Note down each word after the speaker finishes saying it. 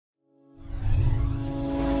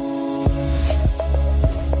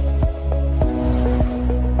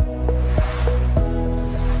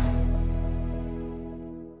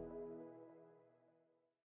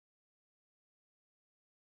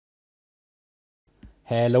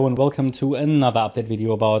Hello and welcome to another update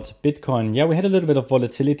video about Bitcoin. Yeah, we had a little bit of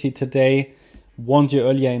volatility today. Warned you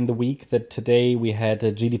earlier in the week that today we had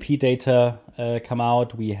GDP data come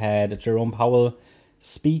out. We had Jerome Powell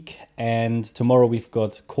speak, and tomorrow we've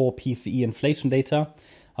got core PCE inflation data.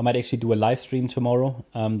 I might actually do a live stream tomorrow,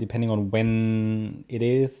 depending on when it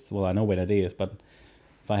is. Well, I know when it is, but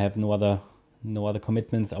if I have no other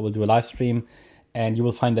commitments, I will do a live stream, and you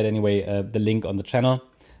will find that anyway, the link on the channel.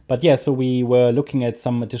 But yeah, so we were looking at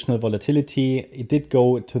some additional volatility. It did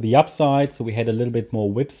go to the upside, so we had a little bit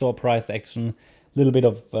more whipsaw price action, a little bit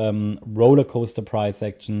of roller coaster price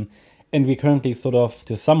action. And we currently sort of,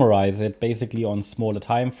 to summarize it, basically on smaller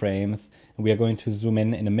time frames. And we are going to zoom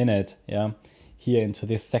in a minute, yeah, here into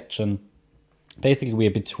this section. Basically, we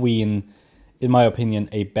are between, in my opinion,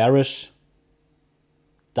 a bearish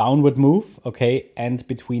downward move, okay, and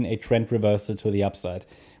between a trend reversal to the upside.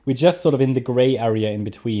 We're just sort of in the gray area in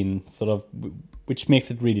between, sort of, which makes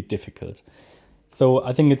it really difficult. So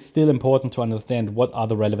I think it's still important to understand what are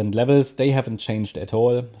the relevant levels. They haven't changed at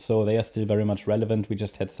all, so they are still very much relevant. We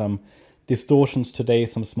just had some distortions today,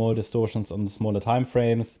 some small distortions on the smaller time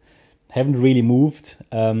frames. Haven't really moved.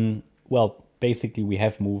 Well, basically we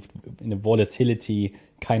have moved in a volatility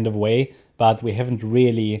kind of way, but we haven't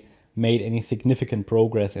really made any significant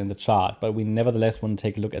progress in the chart. But we nevertheless want to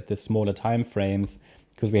take a look at the smaller time frames,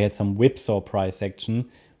 because we had some whipsaw price action,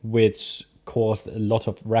 which caused a lot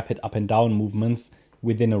of rapid up and down movements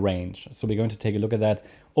within a range. So we're going to take a look at that.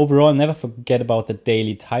 Overall, never forget about the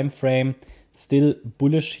daily time frame. Still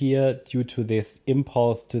bullish here due to this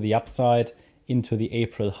impulse to the upside into the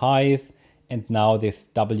April highs, and now this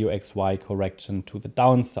WXY correction to the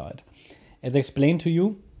downside. As I explained to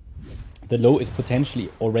you, the low is potentially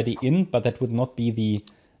already in, but that would not be the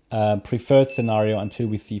preferred scenario until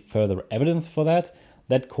we see further evidence for that.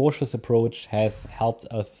 That cautious approach has helped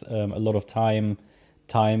us a lot of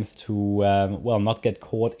times to, well, not get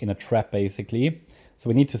caught in a trap, basically. So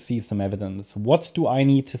we need to see some evidence. What do I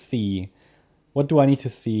need to see? What do I need to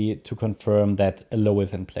see to confirm that a low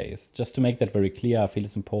is in place? Just to make that very clear, I feel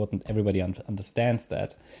it's important everybody understands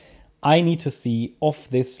that. I need to see off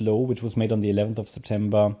this low, which was made on the 11th of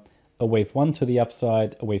September, a wave 1 to the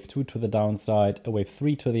upside, a wave 2 to the downside, a wave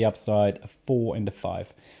 3 to the upside, a 4 and a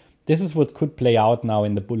 5. This is what could play out now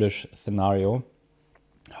in the bullish scenario.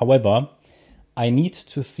 However, I need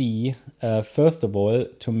to see, first of all,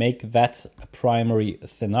 to make that a primary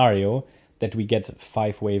scenario, that we get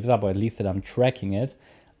 5 waves up, or at least that I'm tracking it.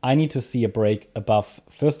 I need to see a break above,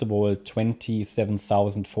 first of all,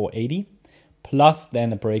 27,480, plus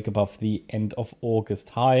then a break above the end of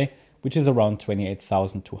August high, which is around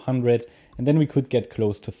 28,200. And then we could get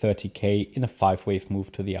close to 30K in a 5-wave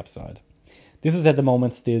move to the upside. This is at the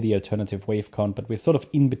moment still the alternative wave count, but we're sort of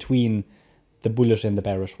in between the bullish and the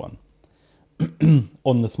bearish one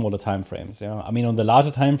on the smaller time frames. Yeah, I mean, on the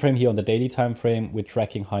larger time frame here, on the daily time frame, we're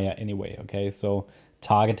tracking higher anyway. Okay, so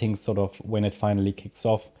targeting sort of when it finally kicks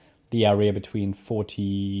off, the area between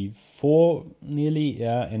 44 nearly,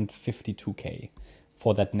 yeah, and 52K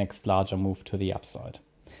for that next larger move to the upside.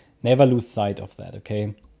 Never lose sight of that.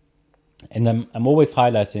 Okay, and I'm always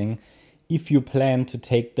highlighting, if you plan to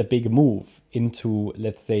take the big move into,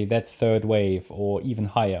 let's say, that third wave or even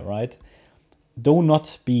higher, right? Do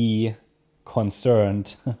not be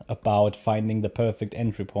concerned about finding the perfect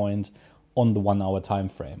entry point on the 1 hour time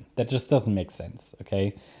frame. That just doesn't make sense,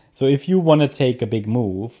 okay? So if you want to take a big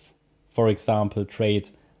move, for example,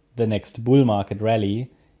 trade the next bull market rally,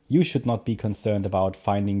 you should not be concerned about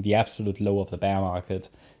finding the absolute low of the bear market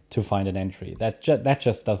to find an entry. That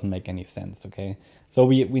just doesn't make any sense, okay? So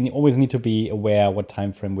we always need to be aware what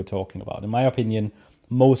time frame we're talking about. In my opinion,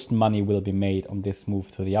 most money will be made on this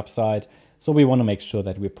move to the upside, so we want to make sure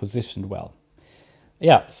that we're positioned well.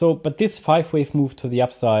 Yeah, so, but this 5-wave move to the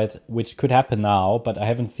upside, which could happen now, but I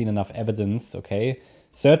haven't seen enough evidence, okay?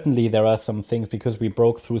 Certainly there are some things, because we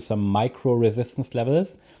broke through some micro resistance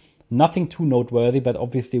levels. Nothing too noteworthy, but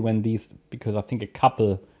obviously when these, because I think a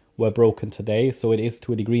couple were broken today, so it is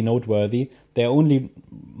to a degree noteworthy. They're only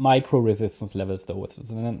micro resistance levels though, so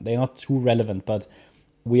they're not too relevant, but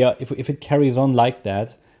we are, if it carries on like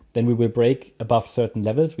that, then we will break above certain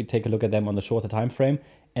levels. We take a look at them on the shorter time frame,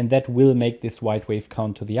 and that will make this white wave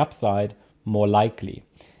count to the upside more likely.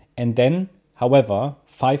 And then, however,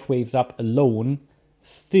 5 waves up alone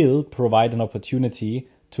still provide an opportunity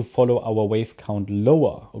to follow our wave count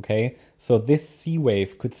lower, okay? So this C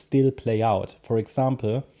wave could still play out. For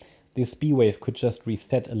example, this B wave could just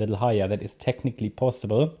reset a little higher. That is technically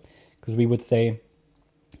possible, because we would say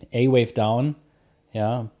A wave down,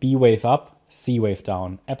 yeah, B wave up, C wave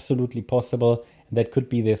down. Absolutely possible. And that could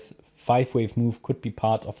be this 5-wave move, could be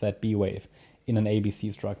part of that B wave. in an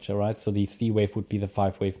ABC structure, right? So the C wave would be the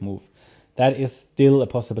 5-wave move. That is still a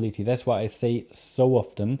possibility. That's why I say so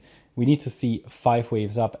often, we need to see 5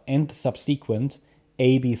 waves up and the subsequent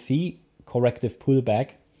ABC corrective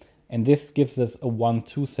pullback. And this gives us a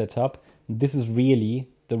 1-2 setup. This is really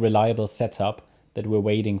the reliable setup that we're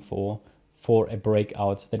waiting for a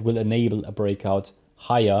breakout that will enable a breakout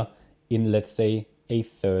higher in, let's say, a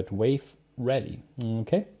 3rd wave rally.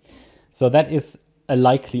 Okay, so that is a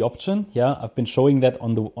likely option. Yeah, I've been showing that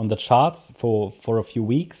on the charts for a few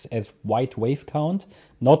weeks as white wave count,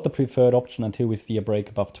 not the preferred option until we see a break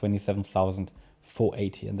above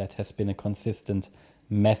 27,480, and that has been a consistent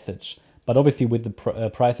message. But obviously with the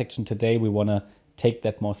price action today, we want to take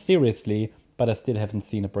that more seriously, but I still haven't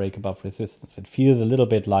seen a break above resistance. It feels a little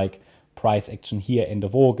bit like price action here end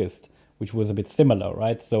of August, which was a bit similar,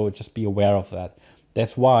 right? So just be aware of that.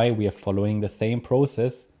 That's why we are following the same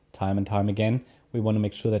process time and time again. We want to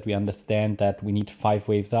make sure that we understand that we need 5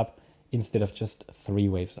 waves up instead of just 3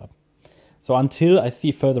 waves up. So until I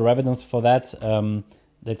see further evidence for that,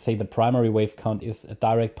 let's say the primary wave count is a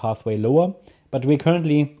direct pathway lower, but we're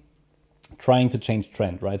currently trying to change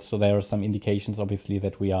trend, right? So there are some indications, obviously,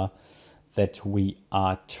 that we are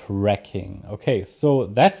tracking. Okay, so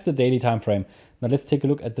that's the daily time frame. Now let's take a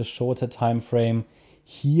look at the shorter time frame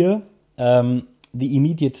here. The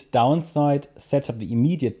immediate downside setup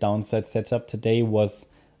today was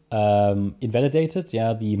invalidated,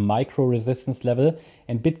 yeah, the micro resistance level,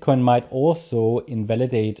 and Bitcoin might also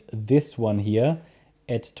invalidate this one here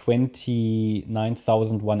at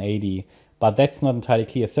 29,180, but that's not entirely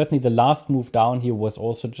clear. Certainly the last move down here was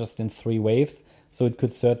also just in 3 waves, so it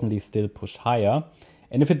could certainly still push higher.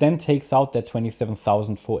 And if it then takes out that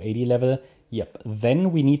 27,480 level, yep,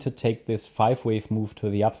 then we need to take this 5-wave move to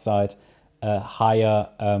the upside higher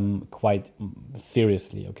quite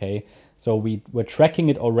seriously, okay? So we're tracking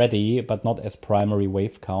it already, but not as primary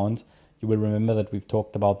wave count. You will remember that we've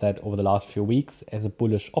talked about that over the last few weeks as a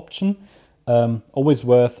bullish option. Always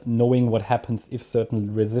worth knowing what happens if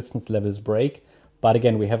certain resistance levels break. But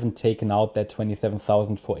again, we haven't taken out that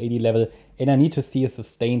 27,480 level, and I need to see a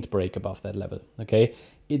sustained break above that level, okay?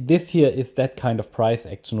 This here is that kind of price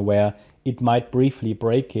action where it might briefly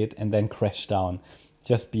break it and then crash down.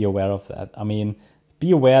 Just be aware of that. I mean, be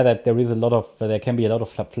aware that there can be a lot of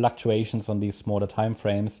fluctuations on these smaller time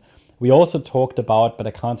frames. We also talked about, but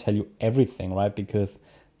I can't tell you everything, right? Because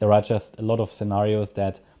there are just a lot of scenarios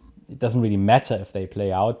that it doesn't really matter if they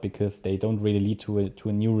play out because they don't really lead to a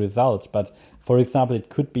new result. But for example, it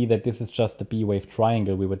could be that this is just a B-wave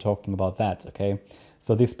triangle. We were talking about that, okay?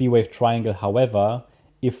 So this B-wave triangle, however,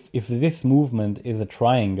 if this movement is a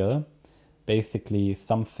triangle, basically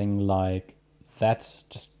something like that,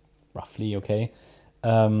 just roughly, okay,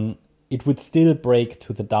 it would still break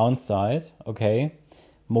to the downside, okay,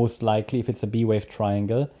 most likely if it's a B-wave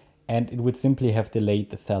triangle, and it would simply have delayed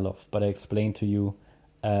the sell-off. But I explained to you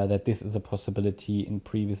that this is a possibility in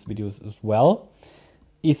previous videos as well.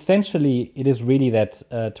 Essentially, it is really that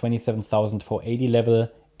 27,480 level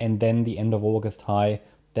and then the end of August high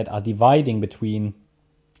that are dividing between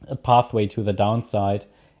a pathway to the downside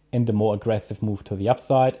and the more aggressive move to the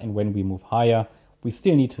upside. And when we move higher, we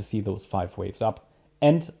still need to see those 5 waves up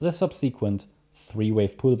and the subsequent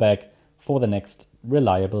 3-wave pullback for the next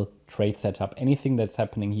reliable trade setup. Anything that's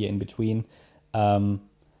happening here in between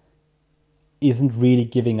isn't really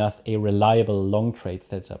giving us a reliable long trade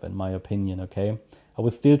setup, in my opinion, okay? I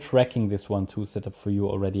was still tracking this 1-2 setup for you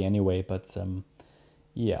already anyway, but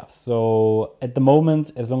yeah. So at the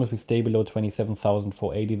moment, as long as we stay below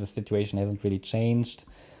 27,480, the situation hasn't really changed.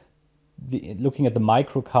 Looking at the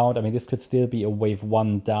micro count, I mean, this could still be a wave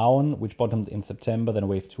 1 down, which bottomed in September, then a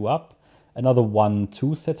wave 2 up. Another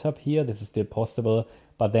 1-2 setup here, this is still possible,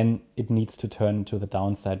 but then it needs to turn into the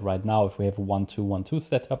downside right now if we have a 1-2-1-2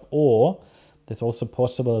 setup, or there's also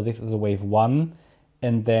possible this is a wave 1,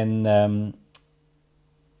 and then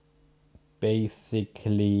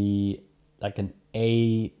basically like an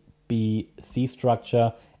A, B, C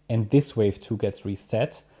structure, and this wave 2 gets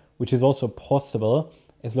reset, which is also possible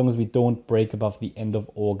as long as we don't break above the end of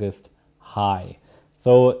August high.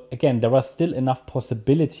 So again, there are still enough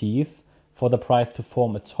possibilities for the price to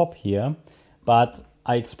form a top here, but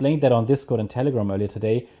I explained that on Discord and Telegram earlier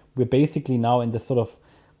today. We're basically now in the sort of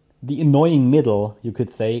the annoying middle, you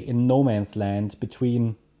could say, in no man's land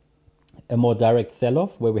between a more direct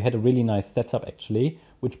sell-off where we had a really nice setup actually,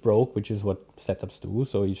 which broke, which is what setups do.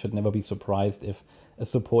 So you should never be surprised if a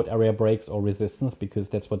support area breaks or resistance, because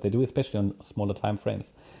that's what they do, especially on smaller time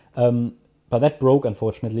frames. But that broke,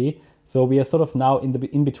 unfortunately. So we are sort of now in the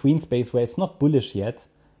in-between space where it's not bullish yet,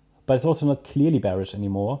 but it's also not clearly bearish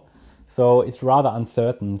anymore. So it's rather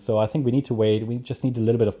uncertain. So I think we need to wait. We just need a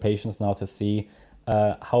little bit of patience now to see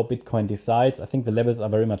how Bitcoin decides. I think the levels are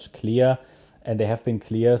very much clear, and they have been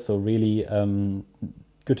clear. So really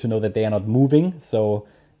good to know that they are not moving. So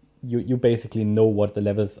you basically know what the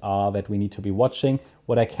levels are that we need to be watching.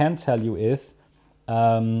 What I can tell you is,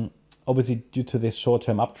 obviously due to this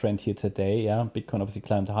short-term uptrend here today, yeah, Bitcoin obviously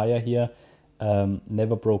climbed higher here,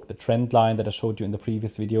 never broke the trend line that I showed you in the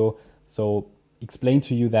previous video. So explain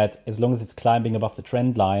to you that as long as it's climbing above the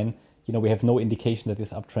trend line, you know, we have no indication that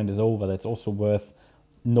this uptrend is over. That's also worth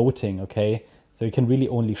noting, okay? So you can really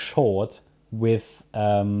only short with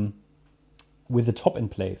the top in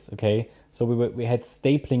place, okay? So we had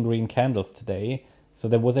stapling green candles today. So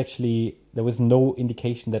there was no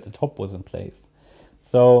indication that the top was in place.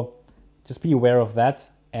 So just be aware of that.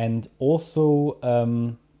 And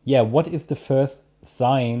also, yeah, what is the first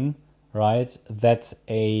sign, right,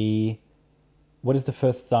 what is the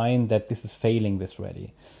first sign that this is failing this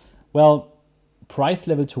rally? Well, price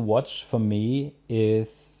level to watch for me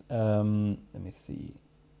is, let me see.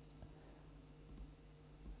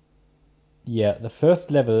 Yeah, the first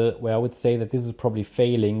level where I would say that this is probably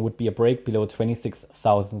failing would be a break below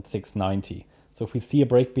 26,690. So if we see a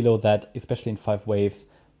break below that, especially in 5 waves,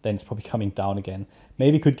 then it's probably coming down again.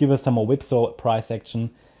 Maybe could give us some more whipsaw price action.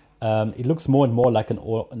 It looks more and more like an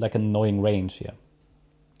annoying range here.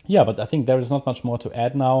 Yeah, but I think there is not much more to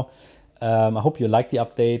add now. I hope you liked the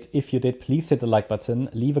update. If you did, please hit the like button,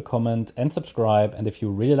 leave a comment and subscribe. And if you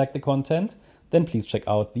really like the content, then please check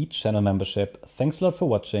out the channel membership. Thanks a lot for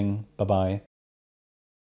watching. Bye-bye.